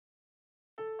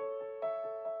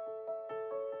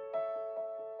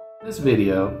In this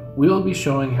video, we will be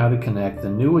showing how to connect the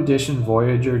new edition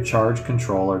Voyager charge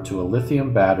controller to a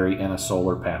lithium battery and a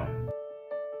solar panel.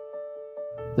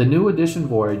 The new edition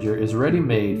Voyager is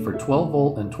ready-made for 12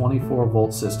 volt and 24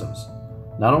 volt systems.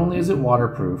 Not only is it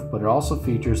waterproof, but it also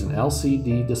features an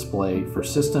LCD display for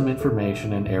system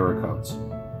information and error codes.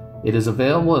 It is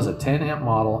available as a 10 amp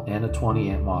model and a 20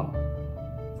 amp model.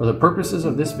 For the purposes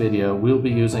of this video, we'll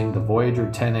be using the Voyager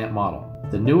 10 amp model.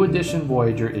 The new edition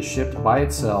Voyager is shipped by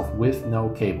itself with no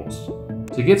cables.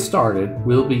 To get started,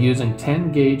 we'll be using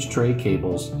 10 gauge tray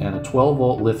cables and a 12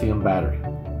 volt lithium battery.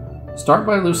 Start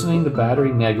by loosening the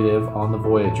battery negative on the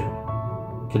Voyager.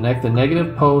 Connect the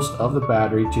negative post of the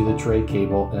battery to the tray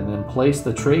cable and then place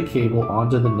the tray cable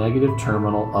onto the negative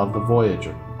terminal of the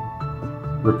Voyager.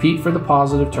 Repeat for the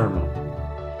positive terminal.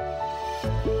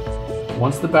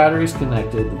 Once the battery is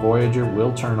connected, the Voyager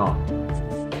will turn on.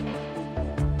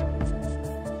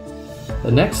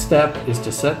 The next step is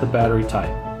to set the battery type.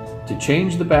 To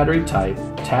change the battery type,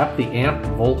 tap the amp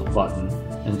volt button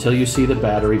until you see the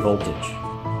battery voltage.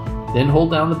 Then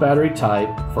hold down the battery type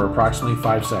for approximately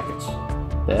 5 seconds.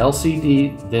 The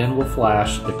LCD then will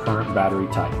flash the current battery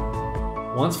type.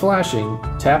 Once flashing,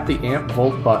 tap the amp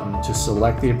volt button to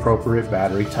select the appropriate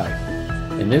battery type.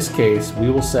 In this case, we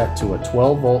will set to a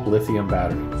 12 volt lithium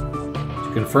battery.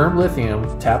 To confirm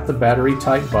lithium, tap the battery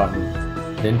type button,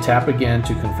 then tap again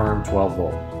to confirm 12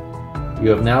 volt. You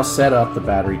have now set up the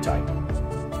battery type.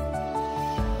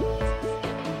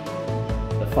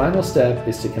 The final step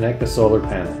is to connect the solar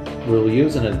panel. We will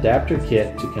use an adapter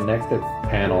kit to connect the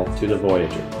panel to the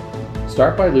Voyager.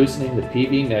 Start by loosening the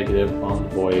PV negative on the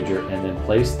Voyager and then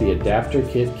place the adapter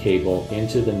kit cable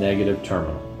into the negative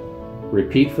terminal.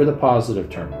 Repeat for the positive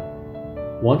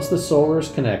terminal. Once the solar is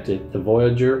connected, the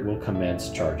Voyager will commence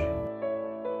charging.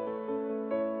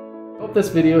 I hope this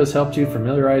video has helped you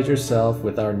familiarize yourself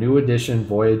with our new edition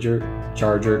Voyager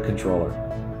charger controller.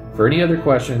 For any other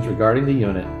questions regarding the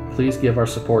unit, please give our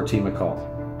support team a call.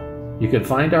 You can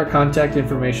find our contact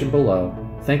information below.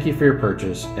 Thank you for your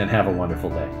purchase and have a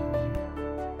wonderful day.